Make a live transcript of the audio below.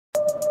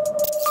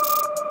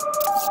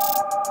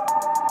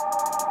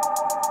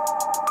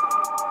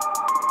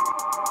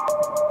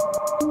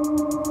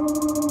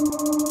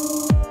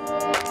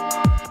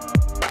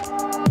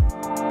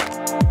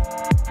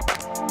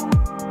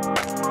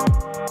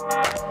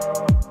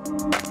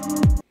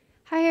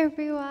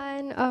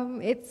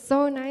It's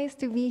so nice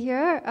to be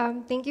here.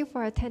 Thank you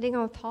for attending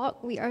our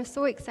talk. We are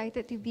so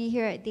excited to be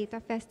here at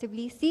Data Fest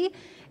Tbilisi,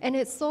 and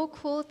it's so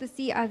cool to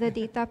see other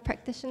data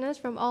practitioners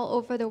from all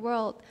over the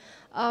world.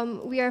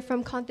 We are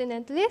from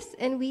Kontinentalist,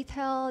 and we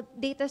tell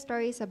data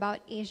stories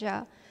about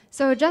Asia.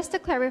 So just to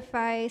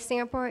clarify,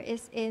 Singapore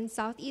is in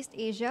Southeast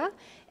Asia,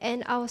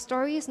 and our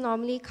stories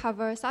normally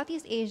cover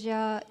Southeast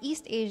Asia,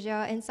 East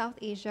Asia, and South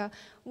Asia.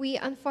 We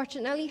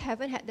unfortunately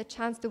haven't had the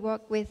chance to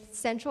work with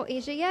Central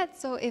Asia yet,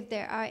 so if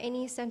there are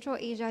any Central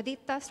Asia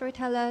data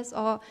storytellers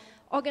or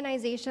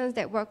organizations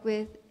that work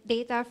with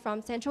data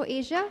from Central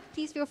Asia,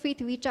 please feel free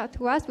to reach out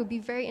to us. We'll be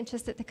very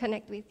interested to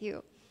connect with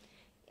you.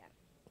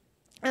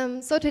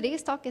 So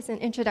today's talk is an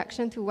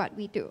introduction to what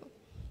we do.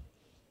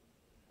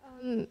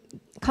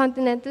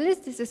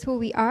 Kontinentalist, this is who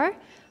we are.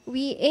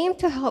 We aim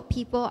to help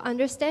people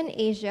understand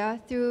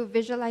Asia through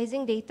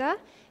visualizing data,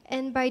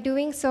 and by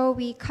doing so,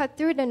 we cut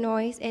through the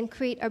noise and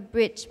create a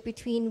bridge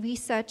between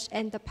research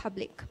and the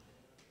public.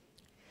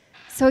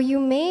 So you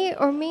may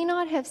or may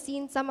not have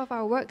seen some of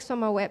our works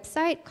from our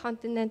website,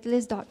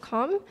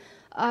 kontinentalist.com.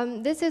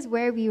 This is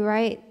where we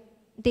write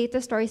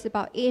data stories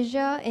about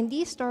Asia, and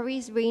these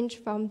stories range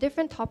from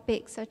different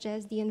topics such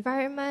as the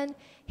environment,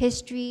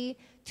 history,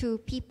 to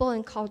people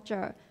and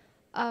culture.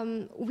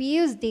 We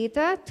use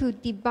data to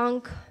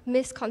debunk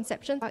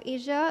misconceptions about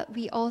Asia.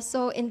 We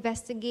also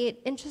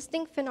investigate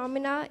interesting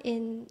phenomena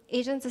in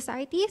Asian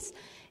societies,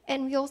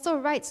 and we also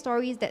write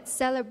stories that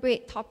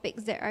celebrate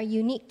topics that are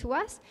unique to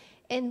us,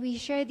 and we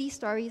share these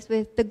stories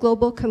with the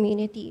global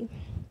community.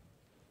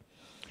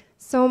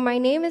 So my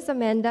name is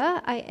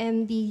Amanda. I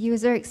am the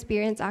user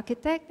experience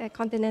architect at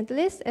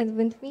Kontinentalist, and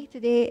with me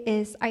today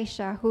is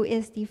Aishah, who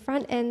is the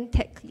front-end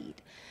tech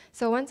lead.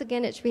 So once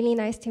again, it's really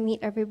nice to meet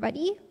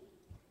everybody.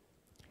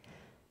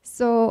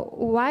 So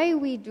why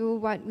we do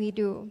what we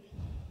do?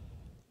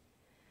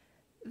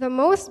 The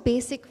most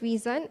basic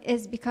reason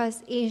is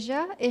because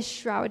Asia is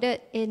shrouded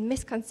in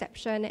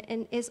misconception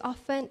and is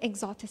often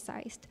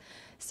exoticized.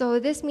 So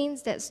this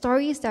means that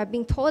stories that are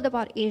being told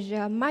about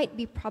Asia might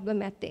be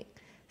problematic.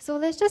 So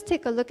let's just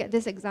take a look at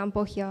this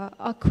example here.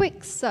 A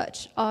quick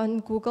search on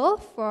Google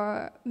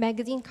for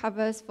magazine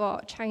covers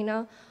for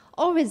China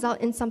all result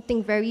in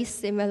something very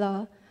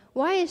similar.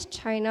 Why is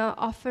China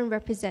often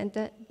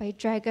represented by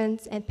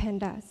dragons and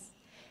pandas?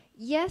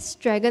 Yes,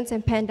 dragons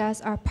and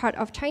pandas are part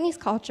of Chinese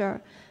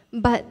culture,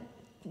 but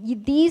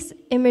these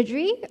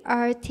imagery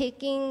are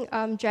taking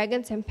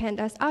dragons and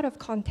pandas out of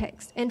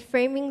context and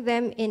framing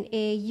them in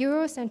a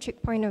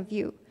Eurocentric point of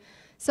view.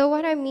 So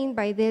what I mean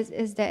by this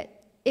is that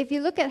if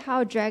you look at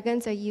how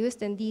dragons are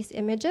used in these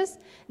images,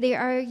 they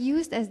are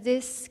used as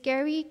this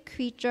scary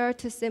creature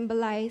to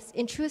symbolize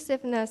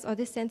intrusiveness or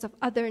this sense of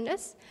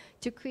otherness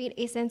to create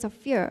a sense of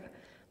fear.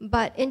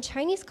 But in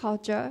Chinese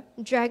culture,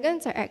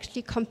 dragons are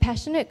actually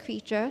compassionate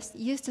creatures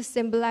used to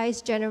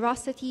symbolize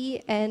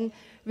generosity and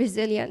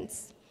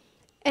resilience.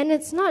 And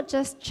it's not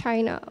just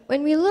China.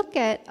 When we look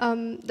at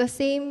the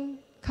same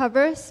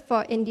covers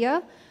for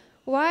India,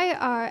 why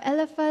are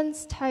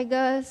elephants,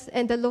 tigers,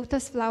 and the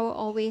lotus flower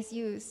always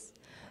used?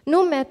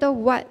 No matter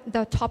what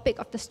the topic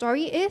of the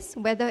story is,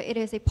 whether it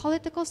is a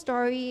political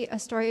story, a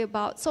story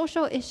about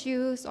social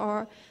issues,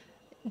 or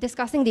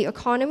discussing the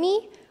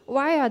economy,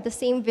 why are the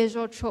same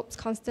visual tropes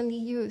constantly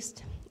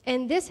used?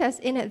 And this has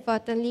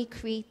inadvertently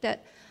created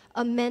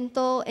a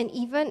mental and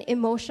even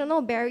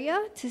emotional barrier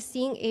to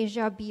seeing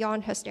Asia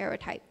beyond her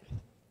stereotype.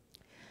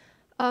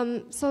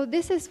 So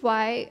this is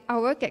why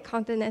our work at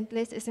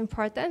Kontinentalist is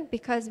important,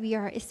 because we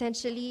are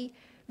essentially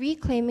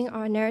reclaiming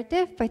our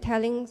narrative by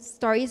telling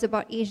stories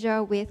about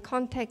Asia with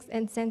context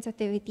and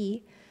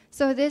sensitivity.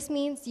 So this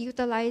means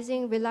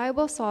utilizing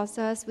reliable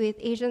sources with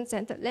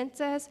Asian-centered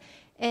lenses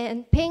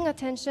and paying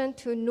attention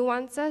to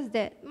nuances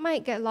that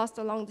might get lost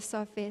along the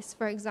surface.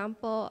 For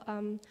example,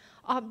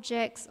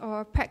 objects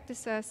or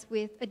practices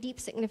with a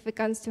deep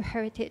significance to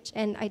heritage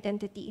and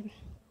identity.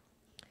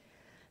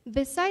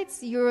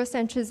 Besides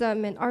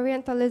Eurocentrism and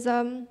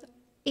Orientalism,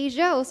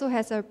 Asia also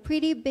has a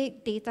pretty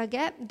big data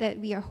gap that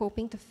we are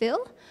hoping to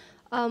fill.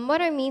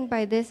 What I mean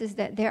by this is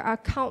that there are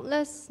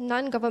countless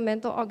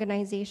non-governmental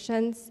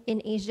organizations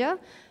in Asia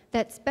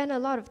that spend a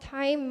lot of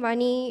time,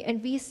 money,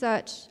 and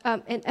research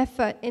and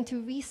effort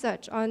into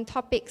research on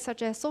topics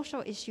such as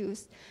social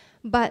issues.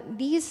 But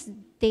these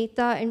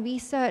data and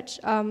research,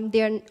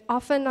 they're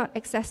often not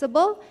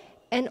accessible,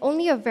 and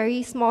only a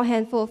very small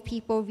handful of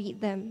people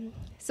read them.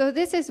 So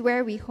this is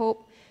where we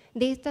hope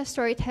data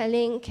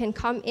storytelling can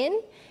come in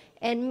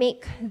and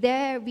make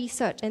their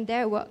research and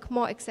their work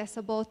more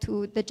accessible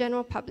to the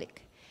general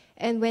public.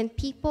 And when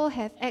people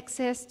have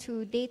access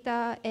to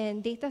data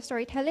and data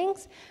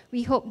storytellings,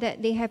 we hope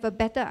that they have a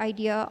better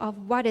idea of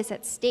what is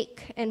at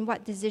stake and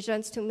what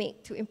decisions to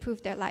make to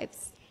improve their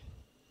lives.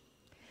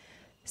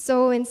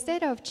 So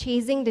instead of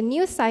chasing the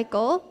news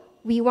cycle,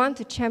 we want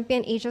to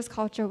champion Asia's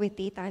culture with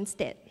data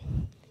instead.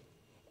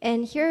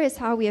 And here is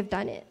how we have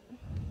done it.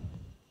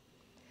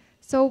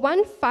 So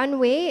one fun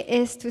way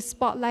is to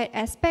spotlight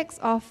aspects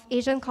of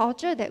Asian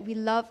culture that we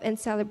love and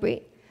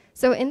celebrate.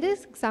 So in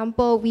this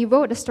example, we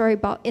wrote a story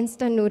about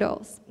instant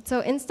noodles.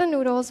 So instant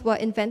noodles were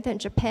invented in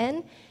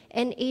Japan,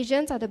 and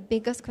Asians are the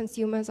biggest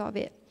consumers of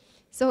it.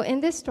 So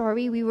in this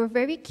story, we were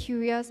very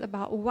curious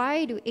about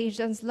why do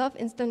Asians love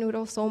instant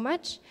noodles so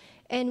much,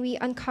 and we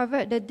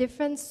uncovered the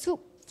different soup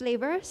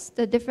flavors,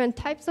 the different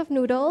types of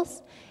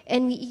noodles,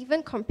 and we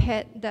even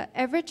compared the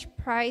average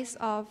price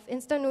of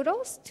instant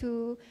noodles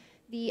to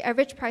the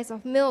average price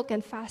of milk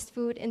and fast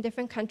food in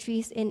different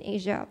countries in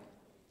Asia.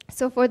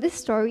 So for this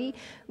story,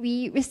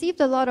 we received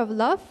a lot of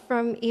love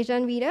from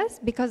Asian readers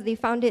because they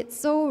found it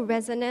so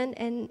resonant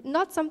and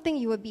not something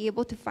you would be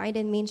able to find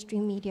in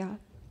mainstream media.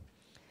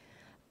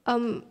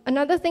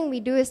 Another thing we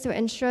do is to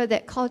ensure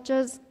that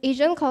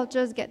Asian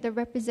cultures get the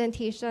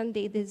representation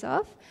they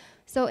deserve.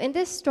 So in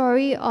this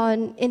story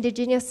on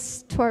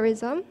indigenous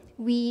tourism,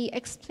 we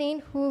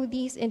explain who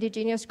these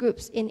indigenous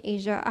groups in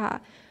Asia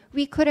are.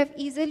 We could have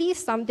easily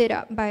summed it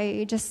up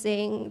by just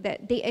saying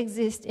that they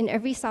exist in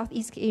every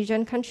Southeast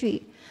Asian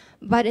country.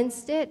 But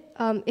instead,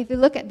 if you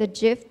look at the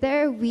GIF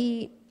there,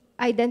 we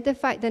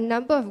identified the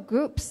number of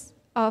groups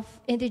of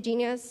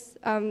indigenous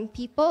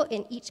people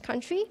in each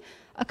country,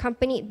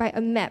 accompanied by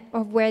a map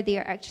of where they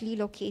are actually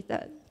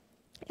located.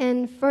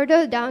 And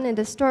further down in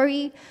the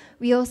story,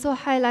 we also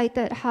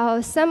highlighted how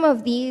some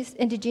of these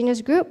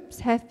indigenous groups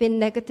have been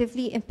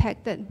negatively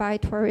impacted by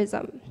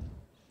tourism.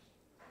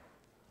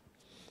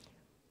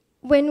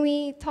 When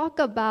we talk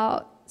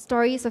about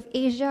stories of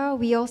Asia,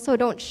 we also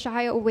don't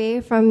shy away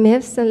from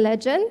myths and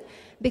legend,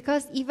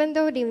 because even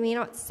though they may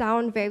not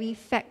sound very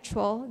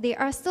factual, they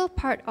are still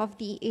part of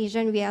the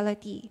Asian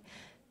reality.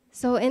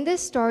 So in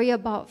this story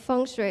about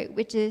feng shui,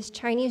 which is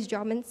Chinese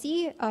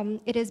geomancy,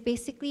 it is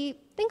basically,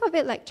 think of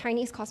it like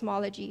Chinese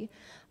cosmology.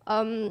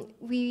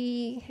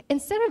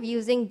 Instead of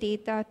using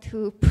data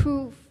to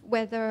prove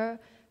whether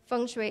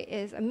feng shui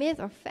is a myth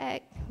or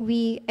fact,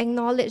 we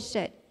acknowledge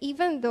that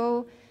even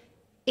though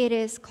it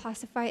is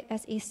classified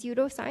as a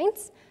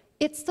pseudoscience,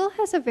 it still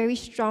has a very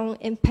strong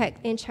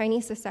impact in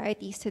Chinese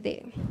societies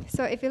today.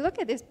 So if you look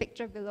at this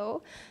picture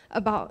below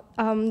about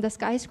the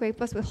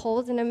skyscrapers with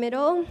holes in the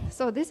middle,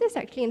 so this is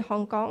actually in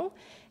Hong Kong,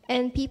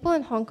 and people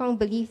in Hong Kong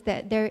believe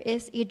that there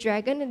is a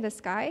dragon in the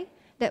sky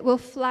that will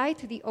fly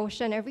to the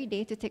ocean every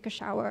day to take a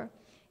shower.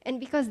 And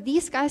because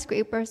these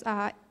skyscrapers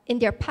are in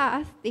their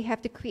path, they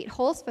have to create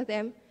holes for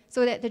them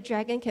so that the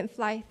dragon can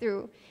fly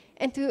through.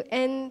 And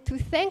to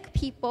thank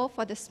people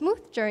for the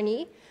smooth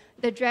journey,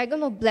 the dragon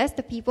will bless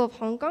the people of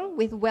Hong Kong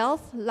with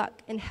wealth,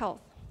 luck, and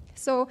health.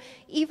 So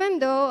even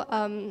though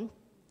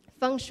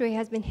feng shui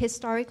has been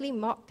historically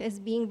mocked as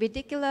being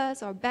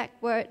ridiculous or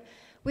backward,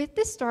 with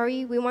this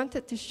story, we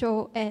wanted to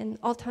show an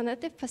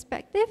alternative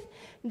perspective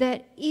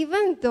that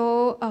even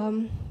though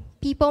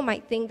people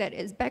might think that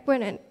it's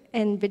backward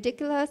and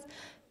ridiculous,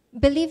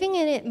 believing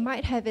in it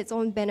might have its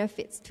own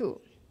benefits too.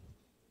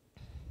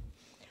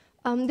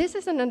 This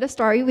is another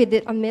story we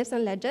did on myths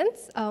and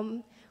legends.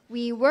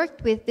 We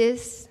worked with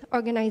this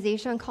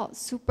organization called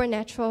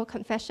Supernatural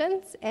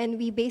Confessions, and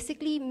we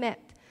basically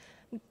mapped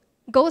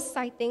ghost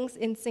sightings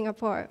in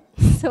Singapore.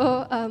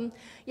 So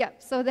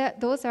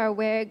those are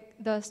where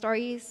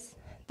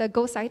the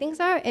ghost sightings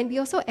are, and we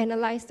also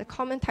analyzed the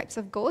common types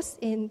of ghosts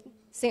in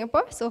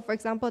Singapore. So for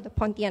example, the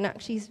Pontianak,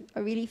 she's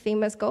a really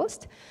famous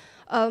ghost.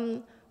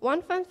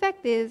 One fun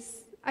fact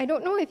is, I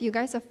don't know if you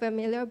guys are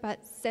familiar,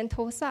 but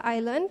Sentosa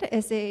Island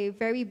is a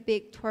very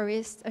big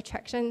tourist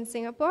attraction in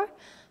Singapore.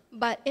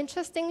 But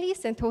interestingly,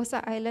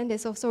 Sentosa Island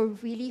is also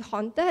really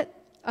haunted.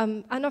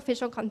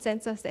 Unofficial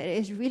consensus that it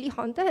is really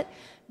haunted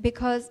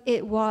because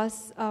it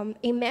was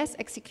a mass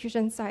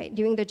execution site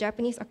during the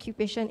Japanese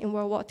occupation in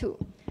World War II.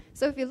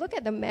 So if you look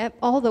at the map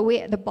all the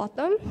way at the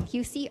bottom,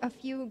 you see a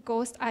few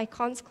ghost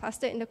icons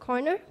clustered in the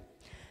corner.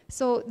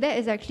 So that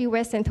is actually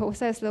where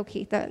Sentosa is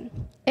located.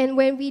 And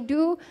when we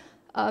do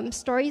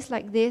stories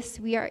like this,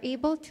 we are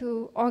able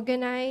to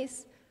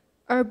organize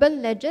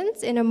urban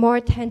legends in a more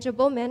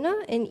tangible manner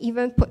and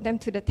even put them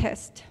to the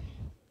test.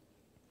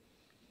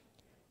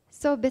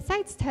 So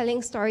besides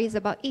telling stories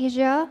about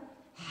Asia,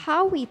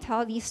 how we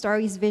tell these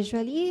stories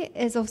visually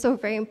is also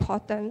very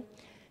important.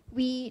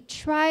 We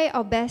try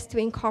our best to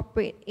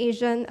incorporate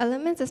Asian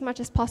elements as much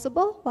as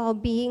possible while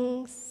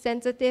being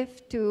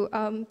sensitive to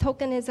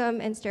tokenism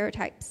and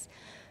stereotypes.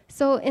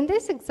 So in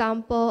this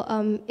example,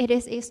 it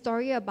is a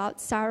story about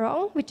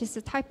sarong, which is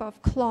a type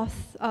of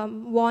cloth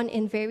worn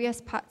in various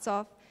parts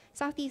of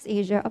Southeast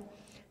Asia.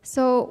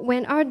 So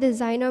when our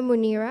designer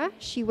Munira,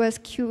 she was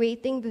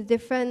curating the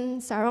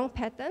different sarong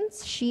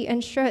patterns, she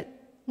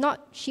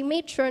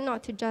made sure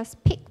not to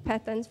just pick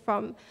patterns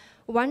from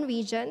one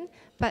region,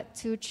 but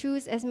to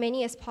choose as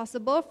many as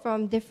possible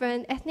from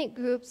different ethnic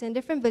groups and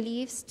different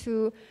beliefs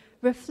to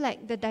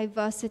reflect the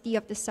diversity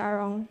of the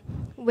sarong.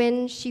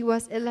 When she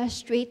was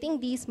illustrating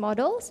these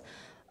models,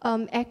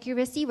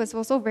 accuracy was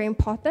also very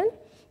important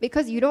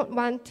because you don't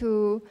want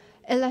to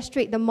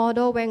illustrate the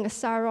model wearing a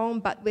sarong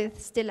but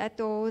with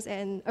stilettos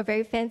and a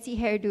very fancy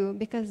hairdo,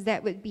 because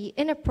that would be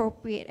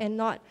inappropriate and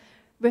not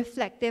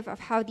reflective of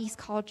how these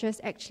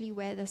cultures actually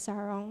wear the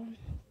sarong.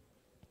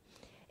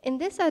 In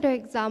this other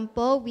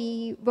example,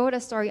 we wrote a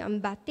story on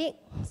batik.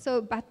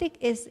 So batik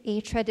is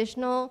a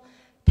traditional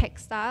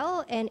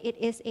textile, and it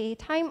is a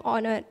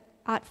time-honored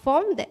art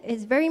form that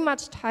is very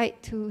much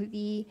tied to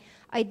the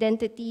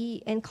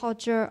identity and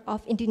culture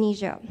of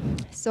Indonesia.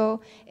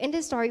 So in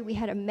this story, we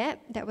had a map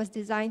that was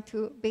designed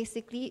to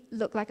basically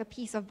look like a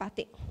piece of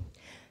batik.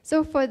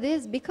 So for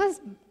this, because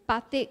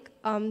batik,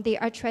 they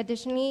are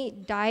traditionally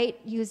dyed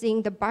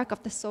using the bark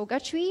of the soga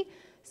tree,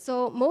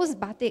 so most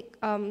batik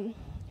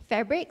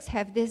fabrics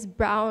have this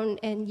brown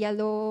and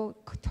yellow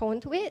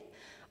tone to it.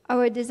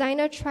 Our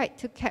designer tried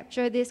to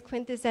capture this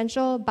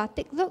quintessential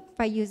batik look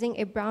by using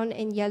a brown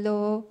and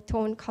yellow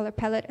tone color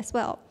palette as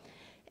well.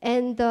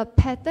 And the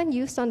pattern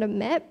used on the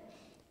map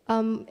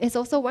is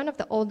also one of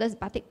the oldest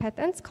batik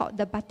patterns called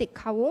the batik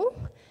kawung.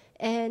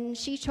 And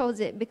she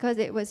chose it because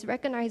it was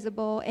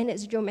recognizable and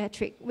it's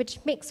geometric, which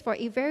makes for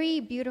a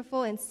very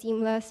beautiful and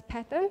seamless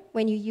pattern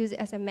when you use it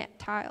as a map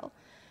tile.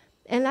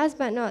 And last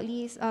but not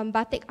least,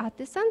 batik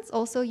artisans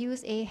also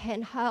use a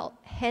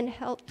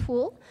handheld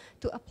tool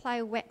to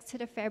apply wax to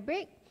the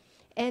fabric.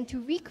 And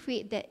to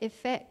recreate that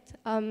effect,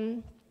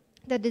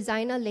 the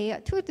designer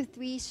layered 2 to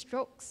 3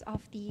 strokes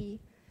of the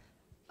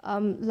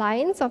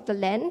lines of the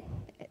land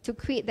to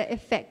create the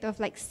effect of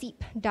like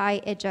seep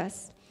dye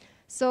edges.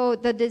 So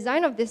the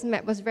design of this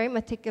map was very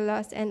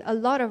meticulous, and a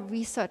lot of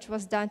research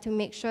was done to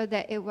make sure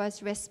that it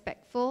was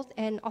respectful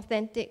and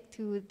authentic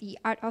to the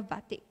art of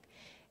batik.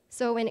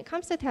 So when it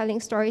comes to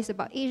telling stories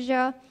about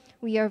Asia,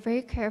 we are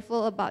very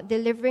careful about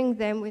delivering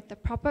them with the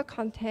proper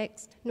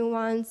context,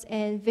 nuance,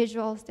 and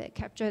visuals that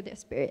capture their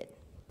spirit.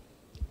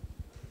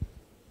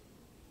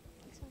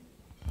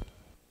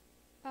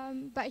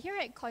 But here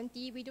at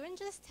Conti, we don't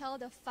just tell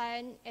the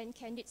fun and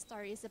candid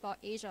stories about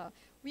Asia.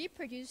 We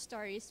produce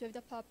stories with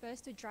the purpose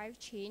to drive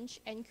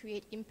change and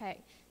create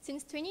impact.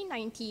 Since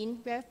 2019,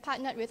 we have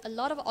partnered with a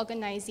lot of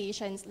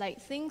organizations like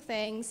think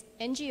tanks,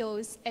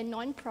 NGOs, and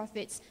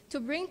non-profits to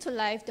bring to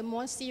life the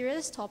more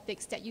serious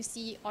topics that you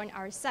see on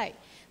our site.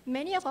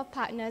 Many of our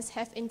partners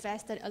have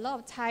invested a lot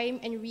of time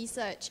and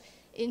research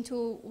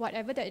into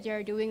whatever that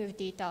they're doing with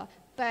data.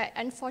 But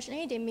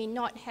unfortunately, they may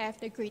not have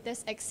the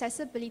greatest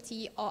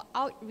accessibility or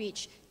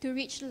outreach to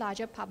reach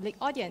larger public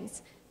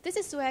audience. This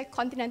is where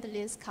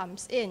Kontinentalist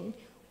comes in.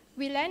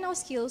 We lend our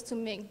skills to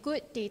make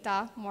good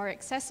data more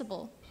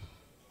accessible.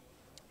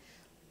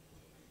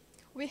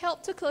 We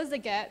help to close the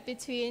gap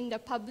between the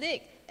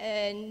public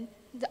and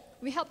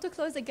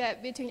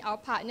between our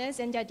partners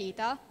and their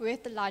data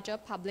with the larger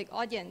public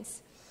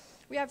audience.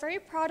 We are very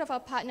proud of our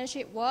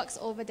partnership works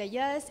over the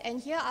years, and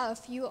here are a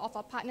few of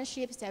our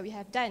partnerships that we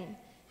have done.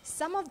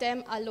 Some of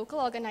them are local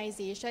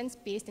organizations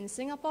based in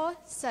Singapore,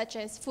 such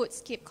as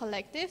Foodscape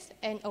Collective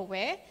and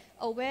AWARE.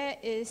 AWARE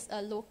is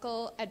a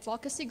local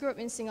advocacy group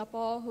in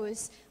Singapore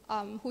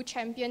who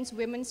champions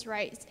women's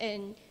rights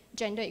and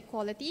gender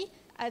equality.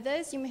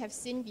 Others you may have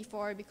seen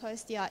before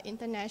because they are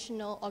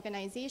international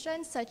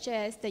organizations, such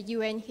as the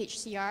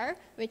UNHCR,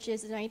 which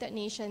is the United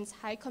Nations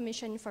High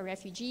Commission for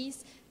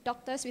Refugees,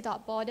 Doctors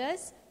Without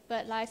Borders,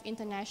 BirdLife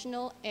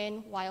International,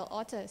 and Wild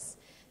Otters.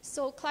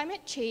 So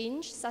climate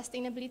change,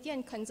 sustainability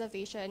and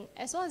conservation,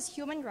 as well as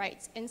human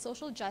rights and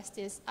social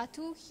justice are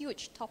 2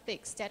 huge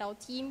topics that our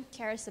team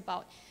cares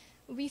about.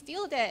 We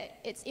feel that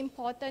it's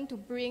important to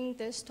bring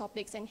these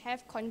topics and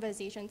have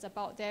conversations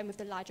about them with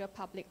the larger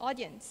public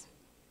audience.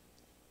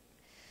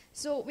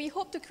 So we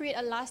hope to create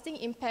a lasting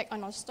impact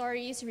on our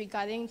stories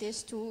regarding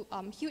these 2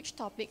 huge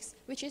topics,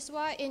 which is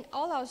why in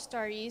all our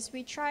stories,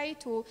 we try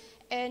to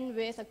end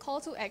with a call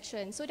to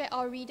action so that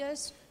our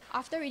readers,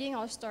 after reading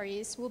our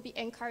stories, will be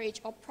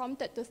encouraged or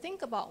prompted to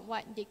think about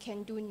what they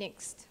can do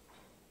next.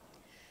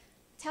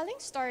 Telling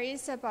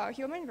stories about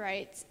human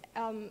rights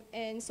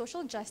and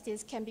social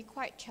justice can be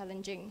quite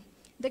challenging.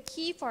 The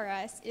key for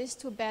us is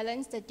to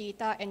balance the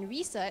data and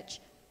research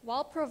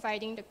while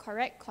providing the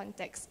correct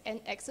context and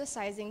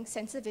exercising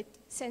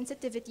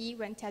sensitivity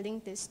when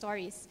telling these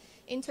stories.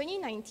 In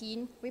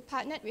 2019, we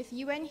partnered with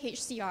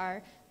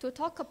UNHCR to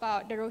talk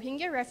about the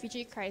Rohingya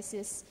refugee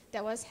crisis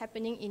that was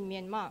happening in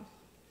Myanmar.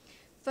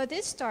 For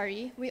this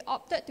story, we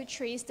opted to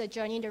trace the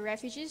journey the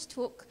refugees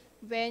took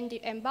when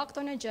they embarked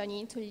on a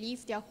journey to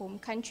leave their home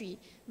country.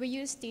 We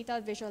used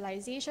data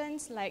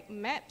visualizations like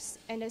maps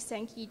and a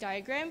Sankey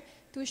diagram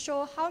to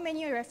show how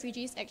many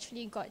refugees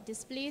actually got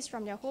displaced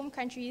from their home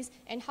countries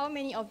and how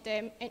many of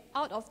them, and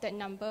out of that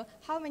number,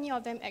 how many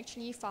of them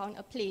actually found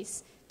a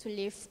place to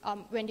live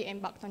when they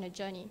embarked on a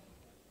journey.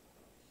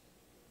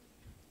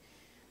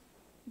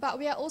 But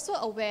we are also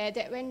aware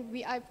that when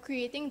we are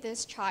creating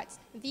these charts,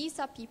 these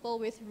are people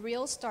with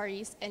real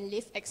stories and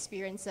lived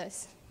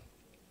experiences.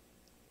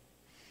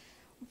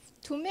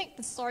 To make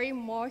the story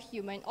more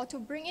human, or to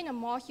bring in a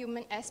more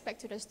human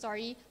aspect to the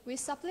story, we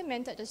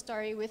supplemented the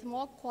story with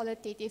more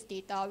qualitative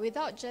data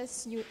without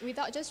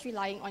just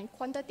relying on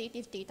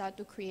quantitative data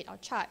to create our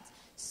charts.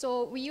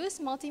 So we use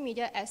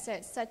multimedia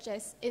assets such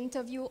as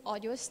interview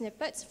audio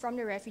snippets from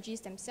the refugees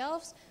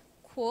themselves,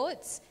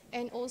 quotes,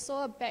 and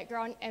also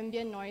background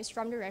ambient noise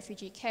from the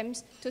refugee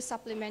camps to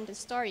supplement the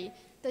story.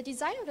 The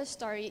design of the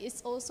story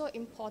is also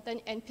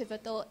important and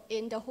pivotal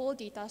in the whole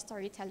data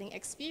storytelling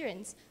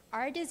experience.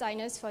 Our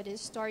designers for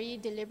this story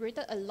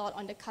deliberated a lot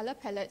on the color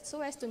palette so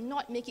as to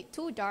not make it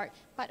too dark,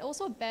 but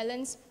also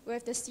balance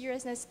with the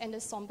seriousness and the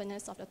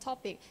somberness of the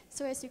topic.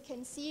 So as you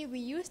can see, we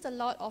used a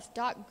lot of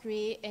dark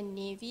gray and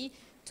navy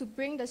to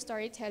bring the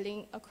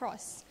storytelling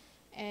across.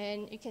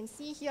 And you can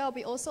see here,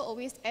 we also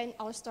always end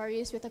our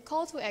stories with a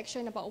call to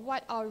action about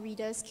what our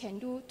readers can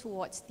do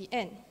towards the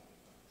end.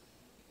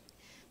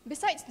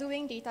 Besides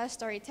doing data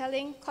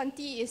storytelling,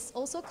 Conti is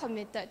also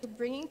committed to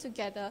bringing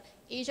together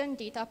Asian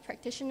data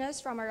practitioners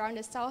from around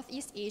the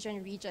Southeast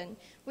Asian region.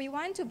 We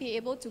want to be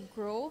able to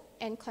grow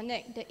and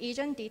connect the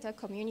Asian data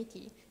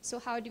community. So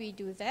how do we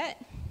do that?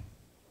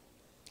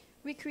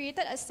 We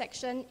created a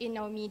section in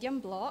our Medium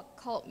blog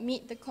called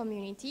Meet the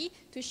Community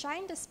to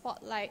shine the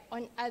spotlight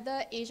on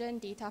other Asian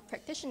data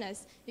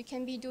practitioners. You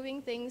can be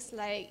doing things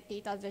like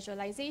data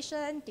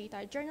visualization,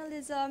 data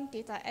journalism,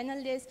 data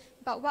analysis,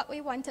 but what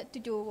we wanted to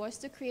do was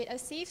to create a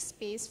safe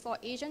space for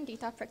Asian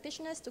data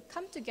practitioners to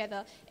come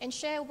together and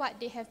share what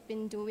they have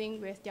been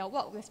doing with their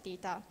work with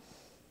data.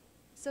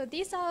 So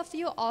these are a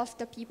few of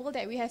the people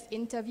that we have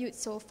interviewed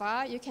so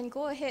far. You can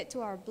go ahead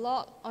to our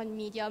blog on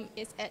Medium,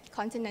 it's at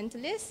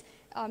Kontinentalist,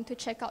 to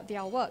check out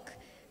their work.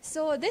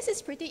 So this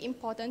is pretty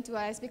important to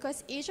us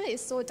because Asia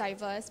is so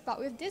diverse, but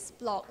with this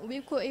blog,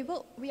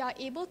 we are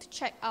able to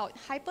check out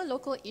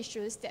hyperlocal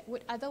issues that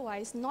would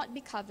otherwise not be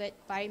covered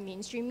by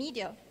mainstream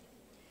media.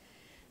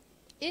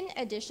 In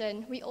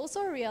addition, we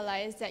also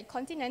realized that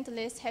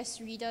Kontinentalist has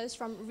readers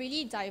from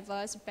really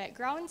diverse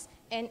backgrounds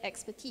and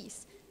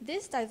expertise.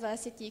 This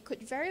diversity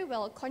could very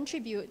well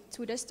contribute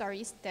to the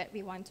stories that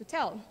we want to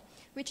tell,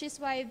 which is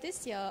why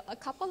this year, a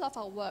couple of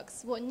our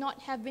works would not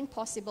have been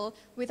possible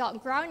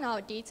without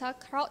ground-out data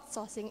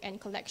crowdsourcing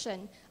and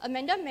collection.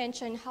 Amanda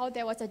mentioned how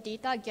there was a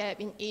data gap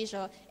in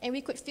Asia, and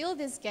we could fill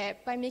this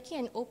gap by making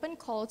an open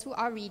call to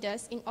our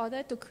readers in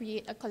order to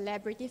create a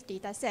collaborative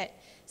data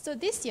set. So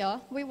this year,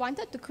 we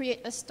wanted to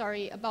create a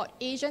story about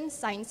Asian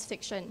science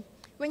fiction.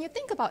 When you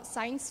think about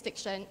science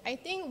fiction, I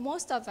think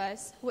most of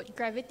us would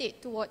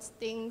gravitate towards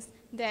things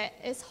that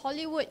is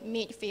Hollywood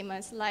made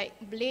famous, like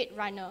Blade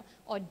Runner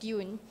or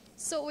Dune.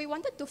 So we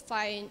wanted to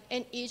find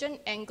an Asian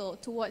angle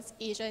towards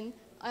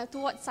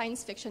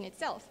science fiction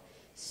itself.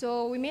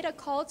 So we made a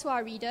call to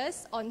our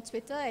readers on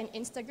Twitter and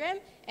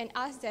Instagram and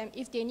asked them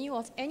if they knew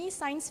of any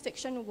science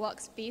fiction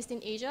works based in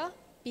Asia,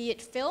 be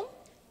it film,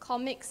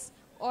 comics,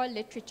 or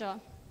literature.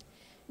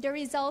 The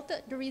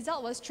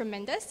result was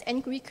tremendous,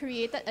 and we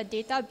created a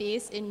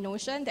database in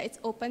Notion that is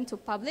open to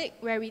public,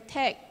 where we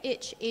tag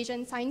each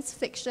Asian science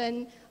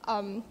fiction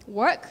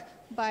work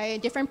by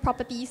different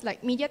properties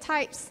like media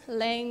types,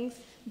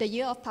 length, the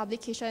year of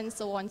publication,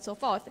 so on and so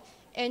forth.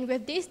 And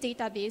with this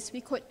database,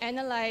 we could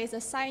analyze the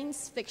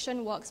science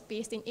fiction works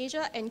based in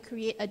Asia and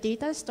create a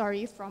data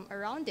story from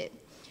around it.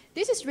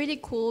 This is really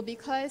cool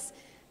because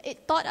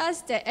it taught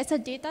us that as a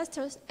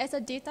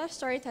data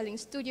storytelling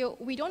studio,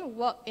 we don't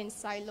work in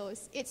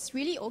silos. It's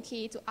really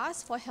okay to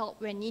ask for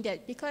help when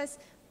needed because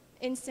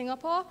in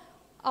Singapore,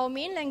 our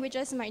main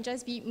languages might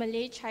just be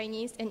Malay,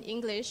 Chinese, and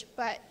English,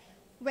 but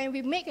when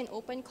we make an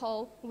open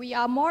call, we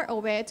are more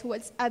aware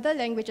towards other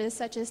languages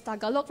such as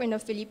Tagalog in the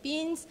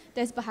Philippines,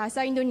 there's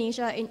Bahasa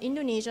Indonesia in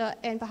Indonesia,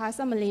 and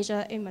Bahasa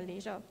Malaysia in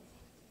Malaysia.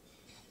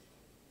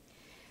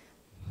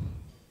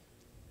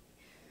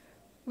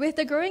 With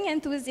the growing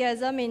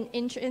enthusiasm and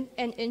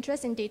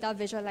interest in data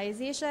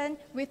visualization,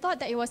 we thought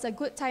that it was a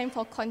good time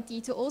for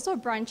Conti to also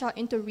branch out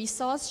into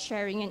resource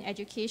sharing and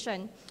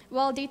education.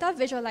 While data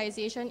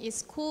visualization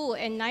is cool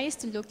and nice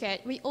to look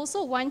at, we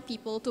also want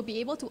people to be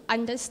able to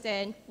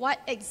understand what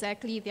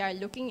exactly they are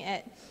looking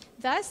at.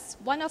 Thus,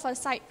 one of our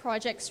side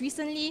projects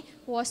recently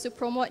was to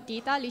promote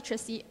data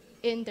literacy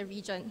in the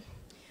region.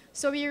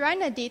 So we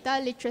run a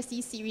data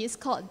literacy series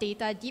called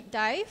Data Deep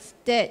Dive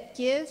that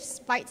gives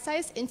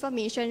bite-sized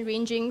information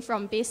ranging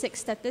from basic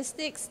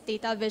statistics,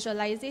 data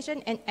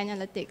visualization, and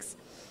analytics.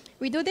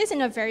 We do this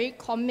in a very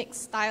comic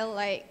style,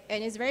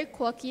 and it's very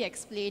quirky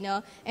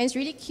explainer, and it's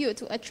really cute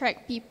to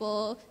attract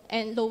people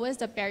and lowers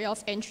the barrier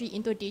of entry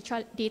into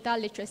data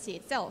literacy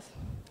itself.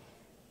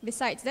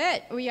 Besides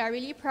that, we are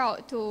really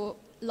proud to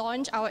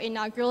launch our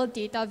inaugural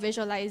data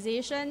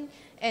visualization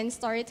and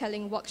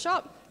storytelling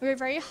workshop. We're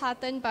very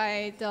heartened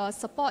by the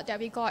support that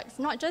we got,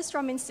 not just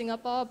from in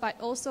Singapore, but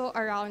also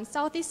around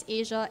Southeast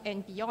Asia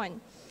and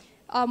beyond.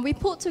 We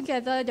pulled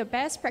together the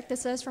best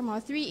practices from our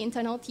 3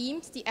 internal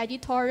teams, the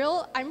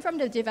editorial, I'm from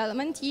the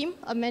development team,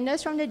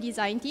 Amanda's from the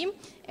design team,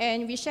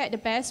 and we shared the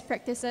best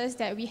practices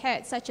that we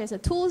had, such as the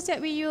tools that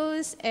we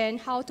use and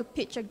how to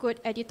pitch a good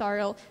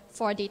editorial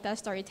for data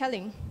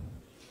storytelling.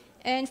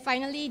 And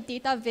finally,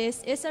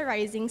 DataVis is a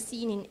rising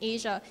scene in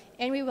Asia,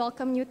 and we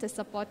welcome you to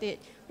support it.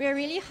 We are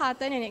really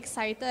heartened and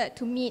excited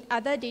to meet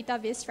other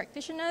DataVis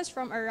practitioners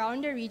from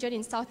around the region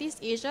in Southeast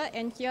Asia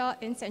and here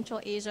in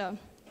Central Asia.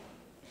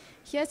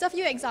 Here's a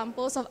few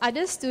examples of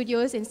other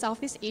studios in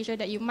Southeast Asia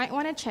that you might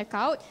want to check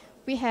out.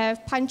 We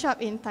have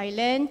Punjab in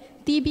Thailand,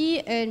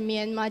 TB and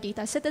Myanmar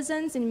Data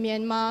Citizens in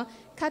Myanmar,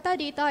 Kata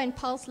Data and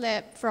Pulse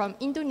Lab from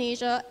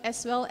Indonesia,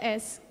 as well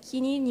as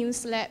Kini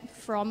News Lab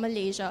from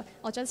Malaysia.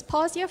 I'll just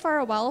pause here for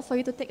a while for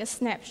you to take a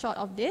snapshot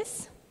of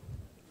this.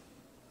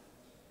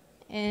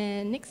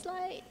 And next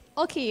slide.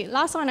 Okay,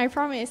 last one, I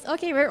promise.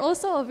 Okay, we're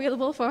also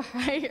available for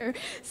hire.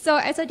 So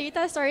as a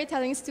data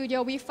storytelling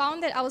studio, we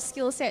found that our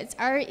skill sets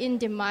are in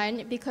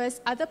demand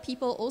because other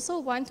people also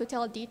want to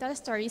tell data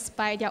stories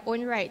by their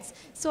own rights.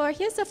 So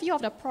here's a few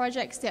of the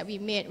projects that we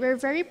made. We're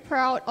very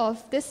proud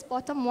of this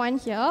bottom one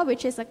here,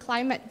 which is a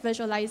climate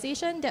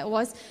visualization that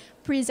was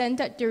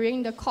presented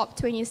during the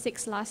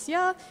COP26 last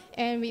year.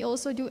 And we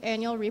also do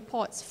annual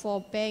reports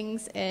for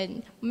banks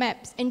and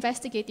maps,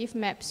 investigative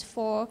maps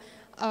for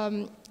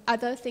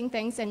other think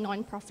tanks and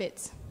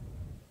non-profits.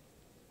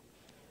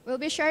 We'll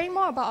be sharing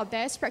more about our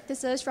best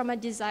practices from a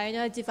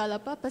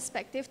designer-developer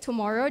perspective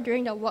tomorrow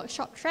during the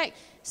workshop track.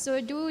 So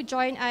do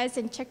join us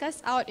and check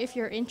us out if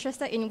you're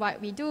interested in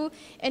what we do.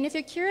 And if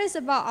you're curious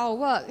about our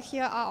work,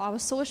 here are our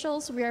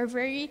socials. We are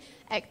very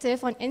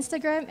active on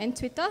Instagram and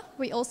Twitter.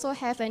 We also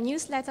have a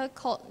newsletter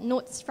called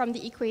Notes from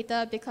the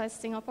Equator because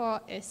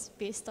Singapore is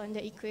based on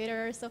the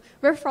equator. So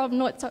we're called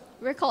Notes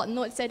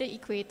at the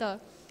Equator.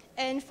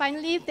 And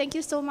finally, thank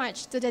you so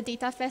much to the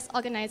Data Fest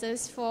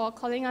organizers for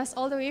calling us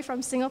all the way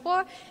from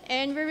Singapore.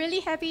 And we're really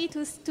happy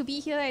to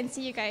be here and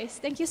see you guys.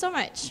 Thank you so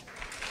much.